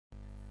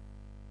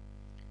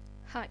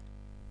Hi,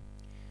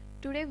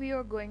 today we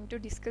are going to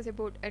discuss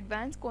about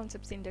advanced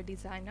concepts in the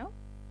designer.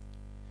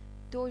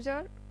 Those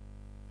are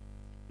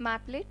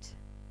maplets,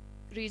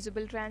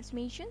 reusable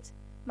transmissions,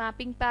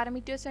 mapping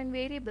parameters and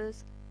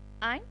variables,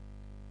 and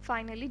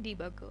finally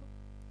debugger.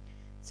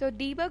 So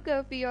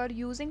debugger we are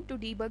using to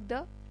debug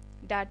the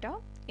data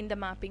in the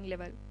mapping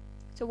level.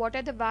 So what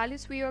are the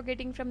values we are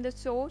getting from the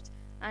source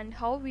and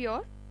how we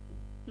are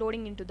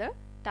loading into the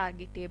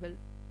target table.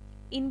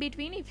 In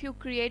between, if you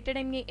created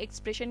any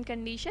expression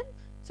condition,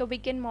 so we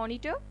can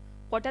monitor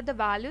what are the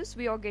values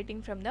we are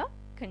getting from the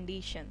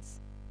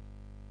conditions.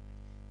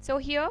 So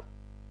here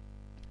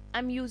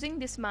I'm using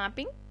this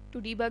mapping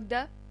to debug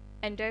the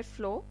entire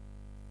flow.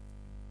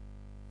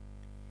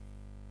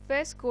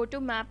 First go to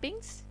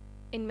mappings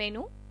in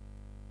menu,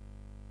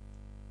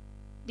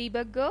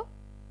 debugger,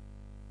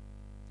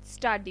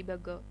 start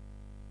debugger.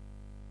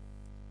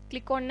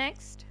 Click on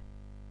next.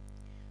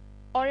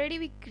 Already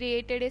we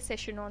created a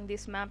session on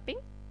this mapping,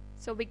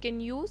 so we can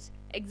use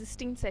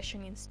existing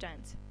session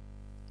instance.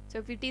 So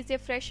if it is a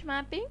fresh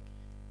mapping,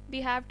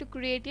 we have to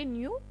create a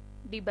new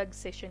debug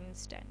session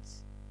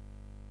instance.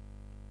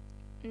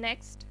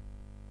 Next,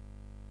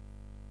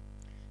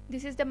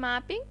 this is the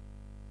mapping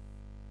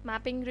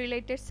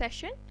related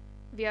session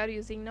we are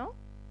using now.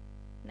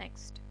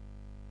 Next,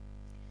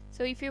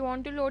 so if you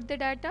want to load the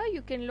data,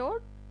 you can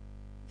load.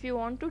 If you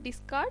want to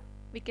discard,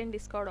 we can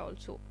discard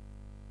also.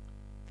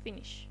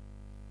 Finish.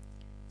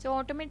 So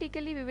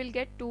automatically we will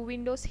get two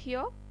windows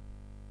here,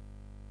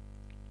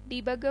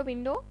 debugger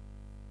window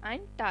and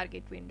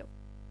target window.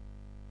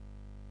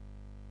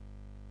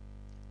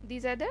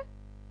 These are the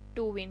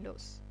two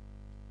windows.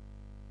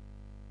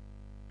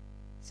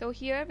 So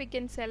here we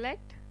can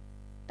select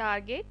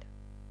target.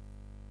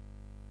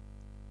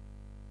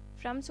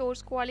 From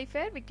source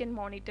qualifier we can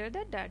monitor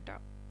the data.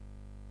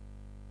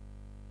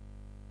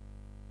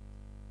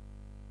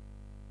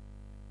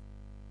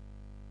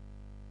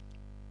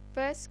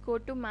 First go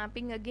to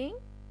mapping again,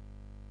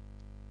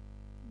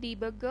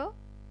 debugger,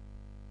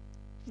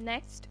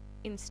 next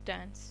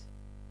instance.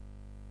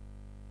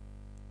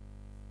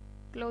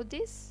 Close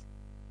this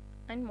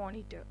and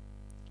monitor.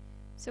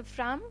 So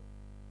from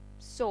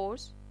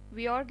source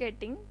we are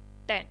getting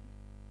 10.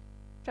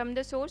 From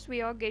the source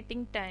we are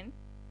getting 10.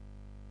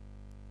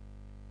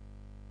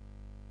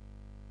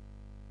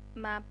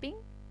 Mapping,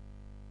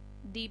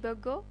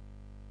 debugger,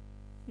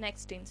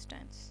 next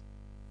instance.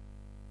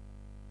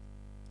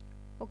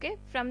 Okay,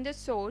 from the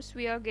source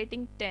we are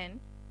getting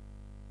 10.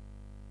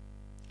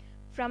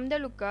 From the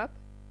lookup,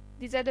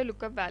 these are the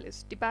lookup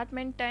values: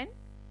 department 10,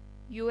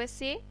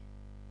 USA,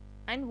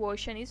 and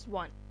version is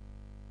 1.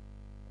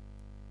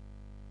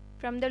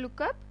 From the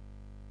lookup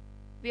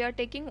we are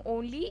taking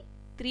only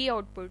 3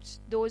 outputs.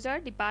 Those are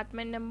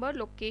department number,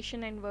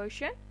 location and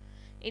version.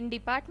 In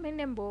department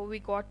number we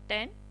got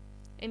 10,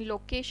 in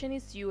location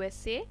is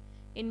USA,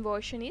 in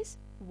version is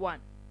 1,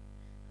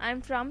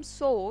 and from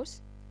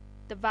source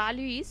the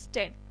value is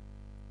 10.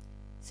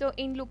 So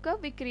in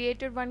lookup we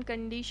created one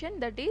condition,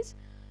 that is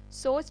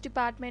source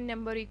department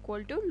number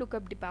equal to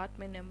lookup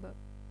department number.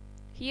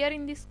 Here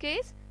in this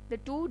case the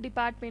two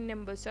department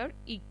numbers are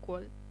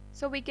equal,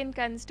 so we can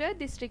consider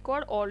this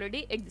record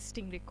already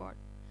existing record,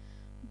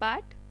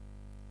 but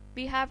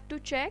we have to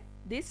check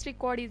this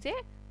record is a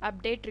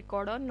update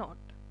record or not.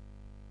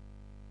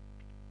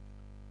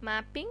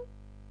 Mapping,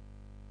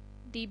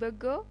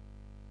 debugger,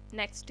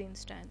 next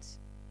instance.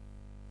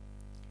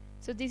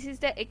 So this is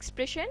the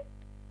expression.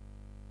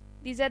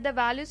 These are the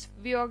values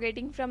we are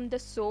getting from the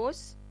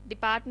source: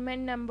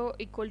 department number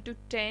equal to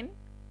 10,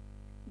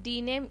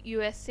 dname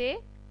USA,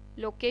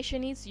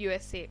 location is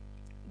USA.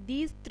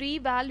 These three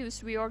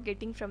values we are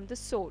getting from the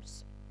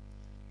source,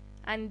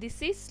 and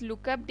this is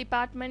lookup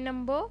department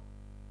number,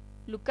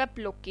 lookup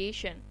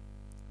location.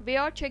 We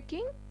are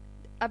checking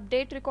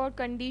update record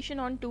condition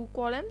on two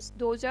columns.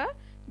 Those are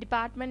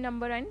department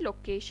number and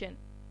location.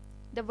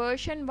 The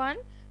version 1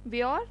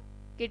 we are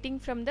getting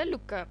from the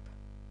lookup,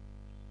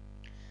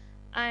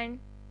 and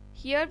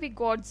here we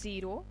got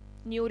 0,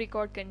 new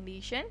record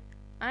condition,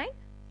 and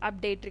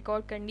update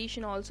record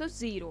condition also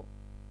 0.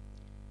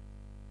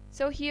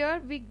 So here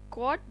we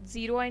got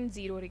 0 and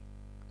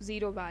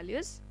 0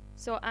 values.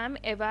 So I am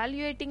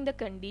evaluating the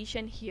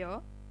condition here.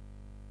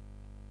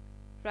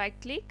 Right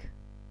click,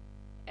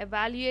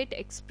 evaluate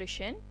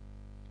expression.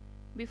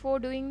 Before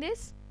doing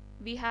this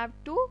we have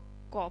to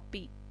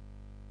copy.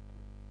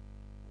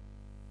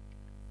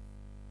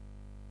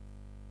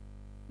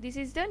 This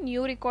is the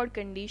new record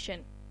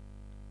condition.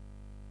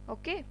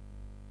 Okay,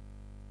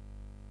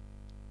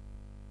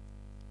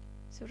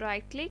 so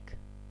right click,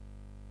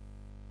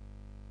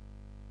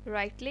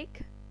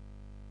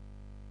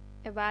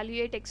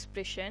 evaluate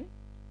expression,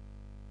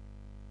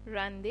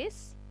 run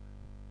this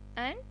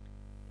and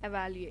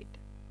evaluate.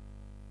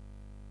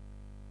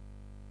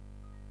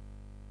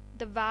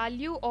 The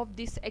value of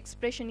this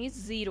expression is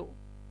 0.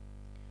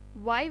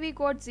 Why we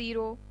got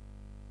 0?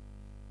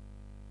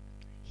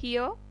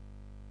 Here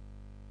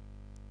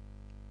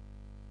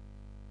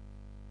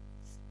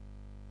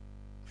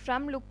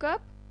from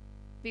lookup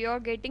we are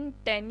getting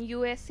 10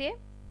 USA,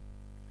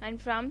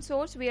 and from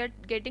source we are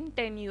getting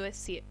 10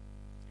 USCA.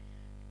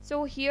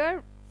 So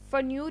here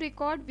for new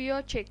record we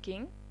are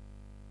checking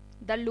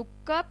the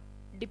lookup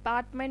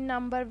department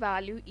number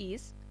value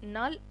is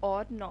null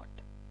or not.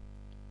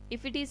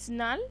 If it is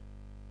null,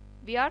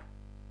 we are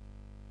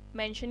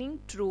mentioning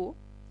true,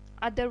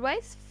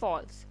 otherwise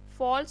false.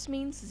 False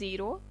means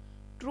 0,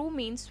 true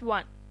means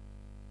 1.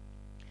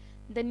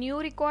 The new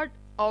record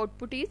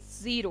output is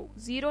 0.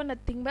 0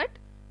 nothing but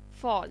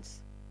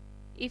false.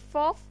 If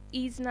of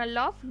is null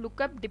of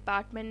lookup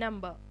department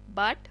number,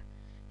 but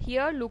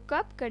here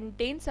lookup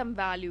contains some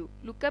value.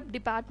 Lookup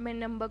department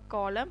number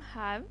column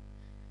have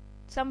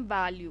some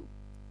value.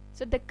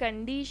 So the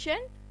condition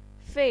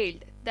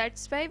failed.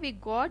 That's why we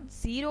got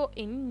 0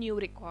 in new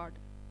record.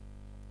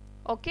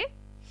 Okay,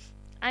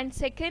 and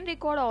second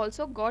record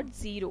also got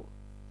 0.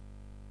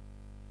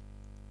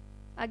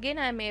 Again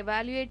I am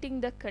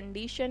evaluating the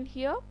condition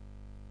here.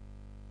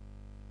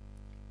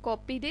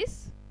 Copy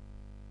this,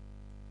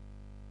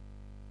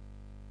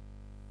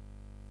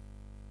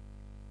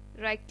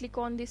 right click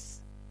on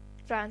this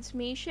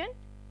transformation,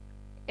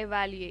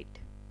 evaluate,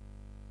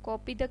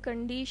 copy the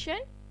condition,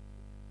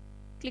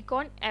 click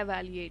on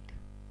evaluate.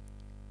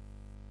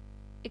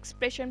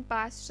 Expression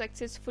passed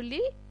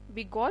successfully,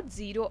 we got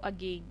 0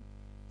 again.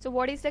 So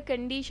what is the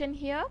condition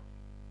here?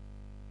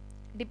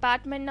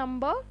 Department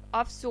number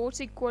of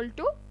source equal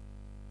to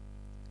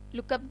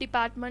lookup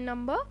department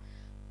number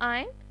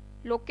and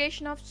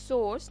location of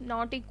source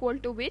not equal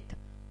to with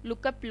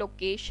lookup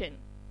location.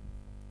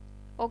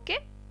 Okay,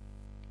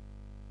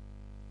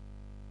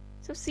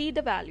 so see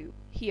the value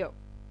here.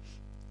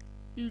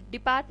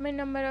 Department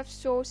number of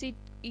source is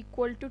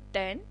equal to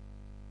 10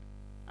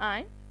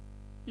 and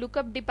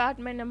lookup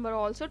department number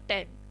also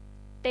 10.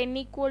 10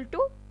 equal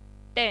to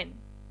 10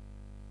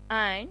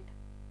 and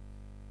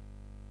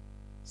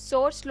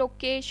source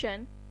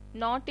location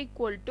not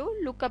equal to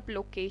lookup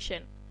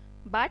location,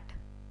 but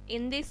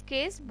in this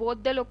case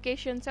both the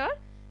locations are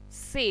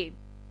same.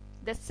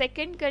 The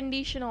second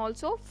condition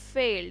also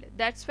failed.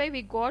 That's why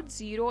we got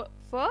 0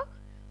 for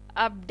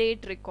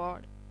update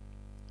record.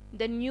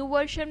 The new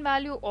version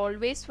value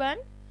always 1.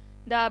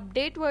 The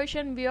update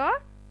version we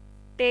are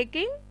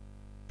taking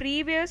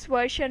previous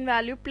version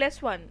value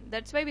plus 1.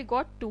 That's why we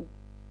got 2.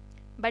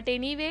 But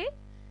anyway,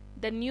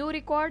 the new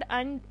record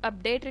and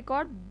update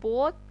record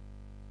both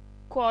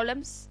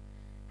columns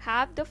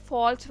have the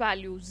false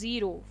value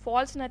 0.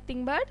 False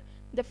nothing but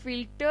the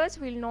filters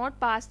will not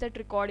pass that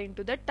record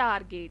into the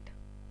target.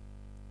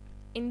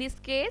 In this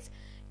case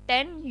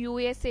 10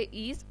 USA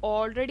is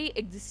already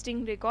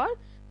existing record.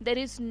 There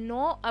is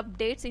no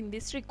updates in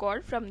this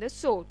record from the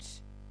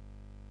source.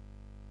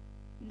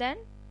 Then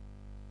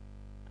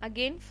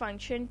again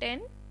function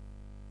 10,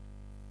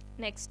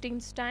 next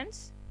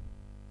instance.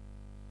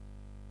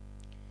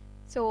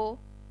 So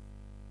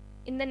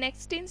in the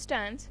next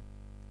instance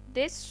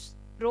this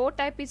row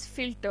type is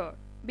filter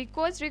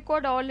because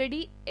record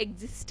already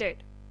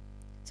existed.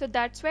 So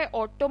that's why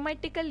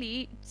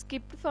automatically it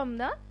skipped from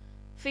the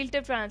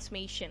filter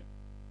transformation.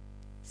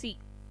 See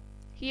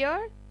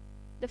here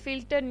the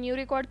filter new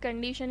record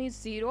condition is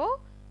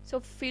 0. So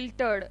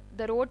filtered,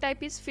 the row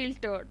type is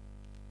filtered.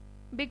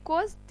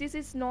 Because this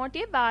is not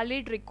a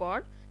valid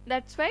record,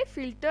 that's why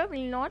filter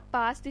will not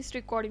pass this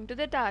record into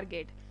the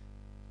target.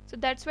 So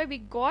that's why we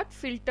got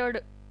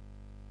filtered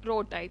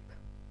row type.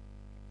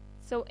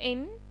 So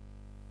in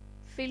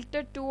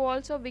filter 2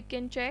 also we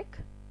can check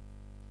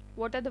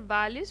what are the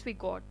values we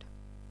got.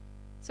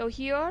 So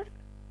here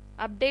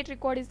update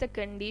record is the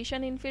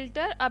condition in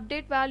filter,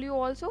 update value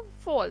also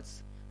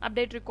false.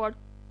 Update record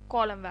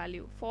column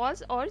value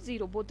false or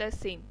 0, both are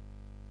same.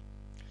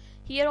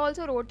 Here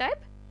also row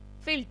type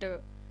filter,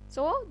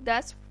 so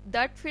thus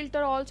that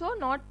filter also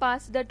not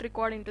pass that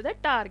record into the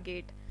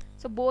target.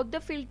 So both the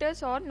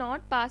filters are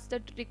not pass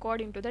that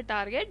record into the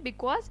target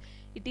because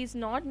it is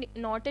not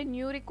a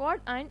new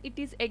record and it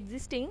is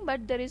existing,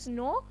 but there is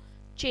no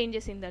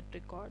changes in that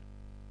record.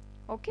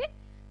 Okay,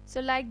 so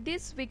like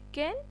this we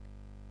can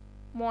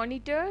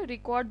monitor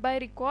record by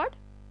record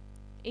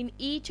in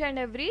each and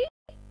every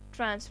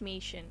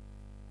transformation.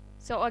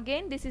 So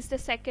again this is the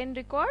second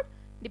record,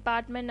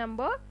 department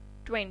number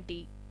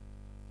 20.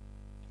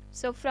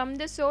 So from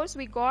the source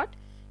we got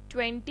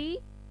 20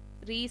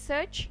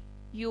 research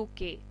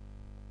UK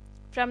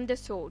from the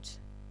source.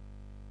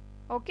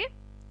 Okay,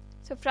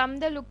 so from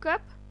the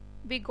lookup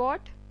we got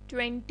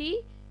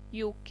 20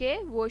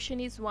 UK, version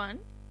is 1.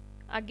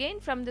 Again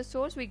from the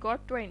source we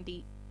got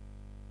 20.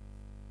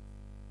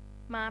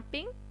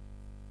 Mapping,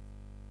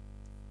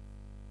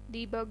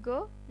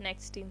 debugger,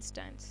 next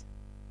instance.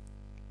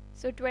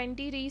 So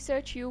 20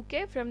 research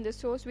UK from the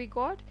source we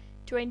got,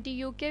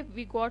 20 UK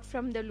we got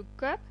from the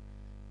lookup.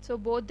 So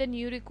both the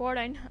new record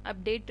and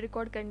update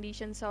record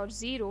conditions are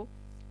 0.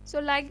 So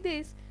like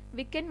this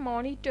we can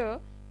monitor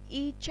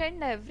each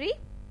and every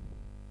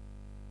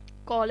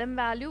column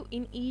value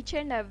in each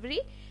and every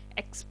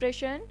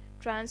expression,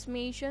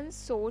 transformation,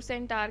 source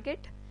and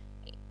target.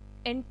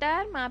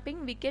 Entire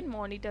mapping we can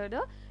monitor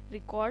the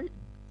record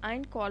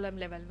and column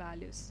level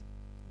values.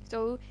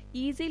 So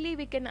easily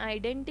we can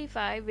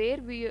identify where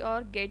we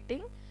are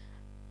getting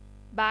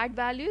bad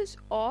values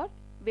or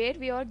where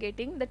we are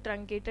getting the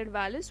truncated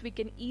values. We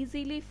can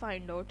easily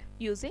find out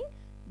using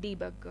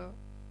debugger.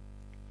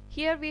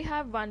 Here we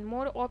have one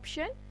more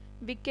option.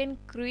 We can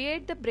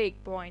create the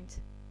breakpoints.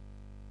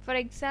 For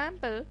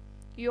example,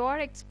 you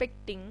are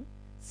getting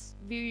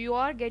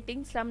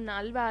some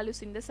null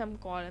values in the some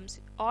columns,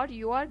 or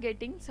you are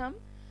getting some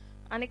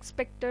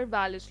unexpected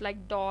values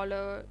like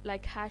dollar,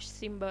 like hash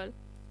symbol,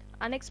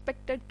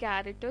 unexpected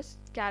characters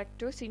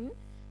in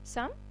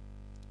some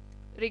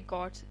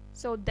records.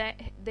 So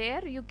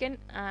there you can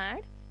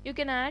add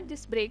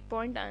this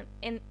breakpoint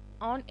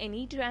on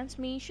any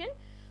transmission.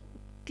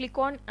 Click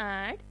on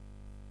add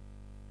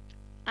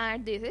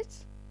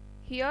this.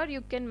 Here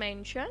you can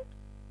mention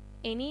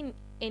any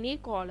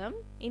column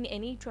in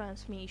any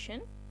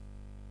transmission.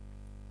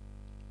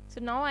 So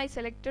now I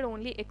selected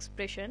only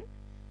expression.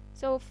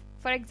 So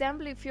for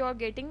example, if you are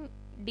getting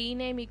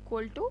dname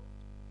equal to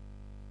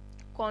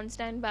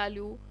constant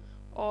value,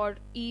 or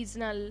is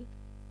null,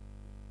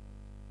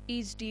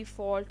 is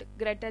default,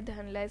 greater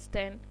than, less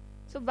than,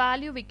 so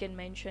value we can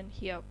mention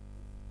here,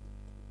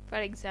 for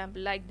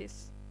example like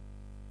this.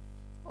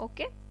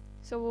 Okay,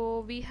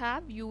 so we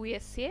have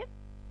USA.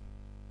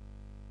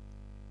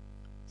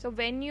 So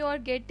when you are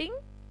getting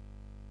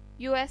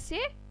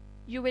USA,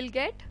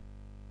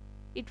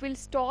 it will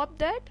stop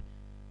that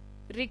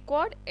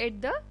record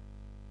at the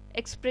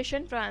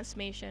expression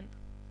transmission.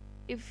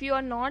 If you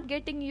are not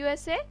getting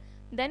USA,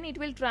 then it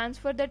will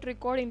transfer that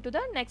record into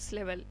the next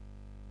level.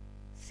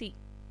 See,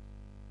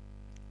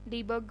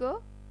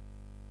 debugger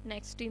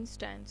next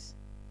instance,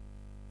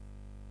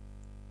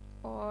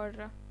 or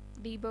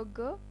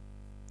debugger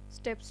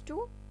steps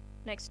to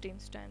next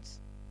instance.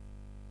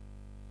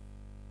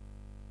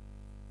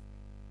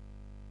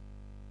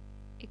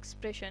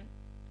 Expression,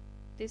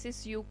 this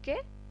is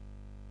UK,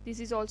 this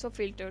is also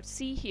filtered.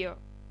 See here,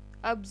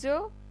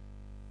 observe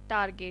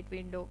target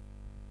window.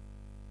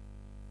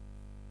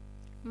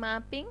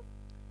 Mapping,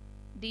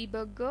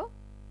 debugger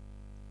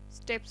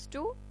steps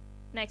to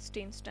next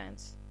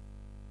instance.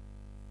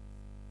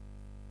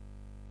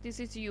 This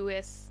is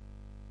US.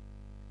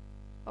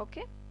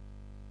 Okay,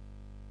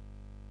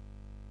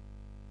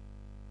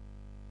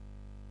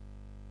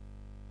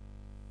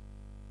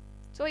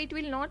 so it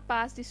will not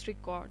pass this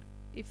record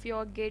if you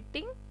are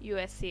getting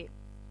USA.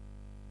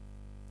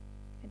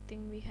 I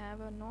think we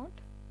have a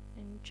note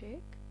and check.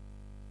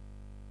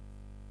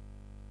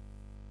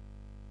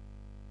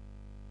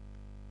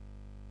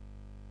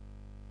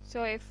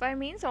 So FI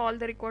means all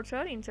the records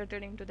are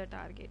inserted into the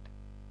target.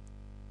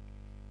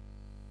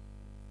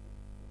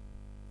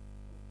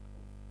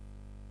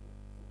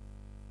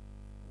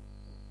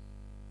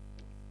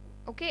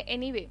 Okay,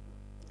 anyway,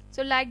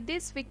 so like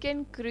this we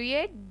can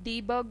create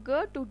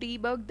debugger to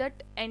debug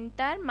that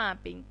entire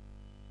mapping.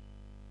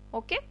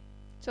 Okay,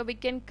 so we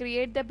can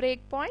create the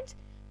breakpoints.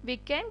 We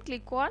can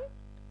click on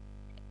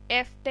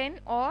F10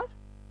 or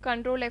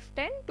Control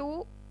F10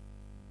 to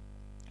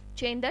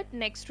change that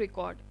next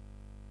record.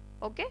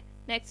 Okay,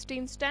 next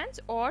instance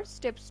or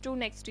steps to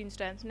next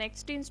instance.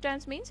 Next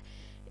instance means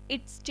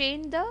it's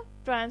changed the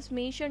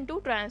transmission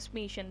to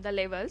transmission, the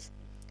levels.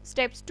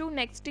 Steps to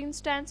next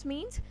instance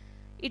means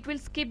it will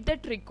skip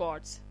that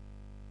records.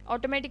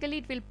 Automatically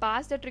it will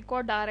pass that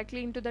record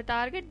directly into the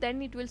target,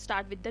 then it will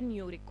start with the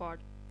new record.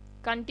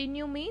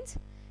 Continue means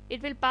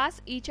it will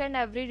pass each and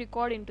every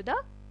record into the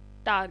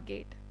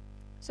target.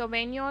 So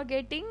when you are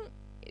getting,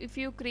 if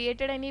you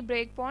created any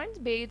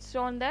breakpoints based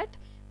on that,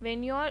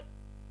 when you are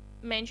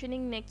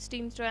mentioning next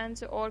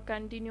instance or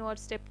continue or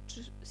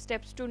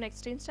steps to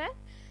next instance,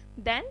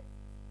 then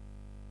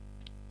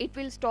it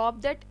will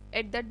stop that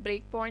at that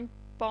breakpoint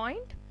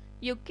point.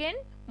 You can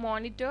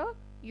monitor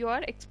you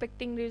are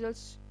expecting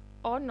results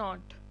or not.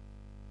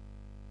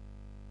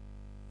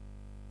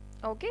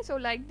 Okay, so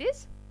like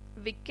this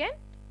we can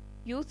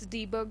use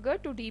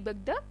debugger to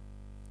debug the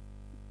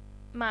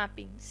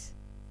mappings.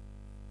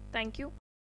 Thank you.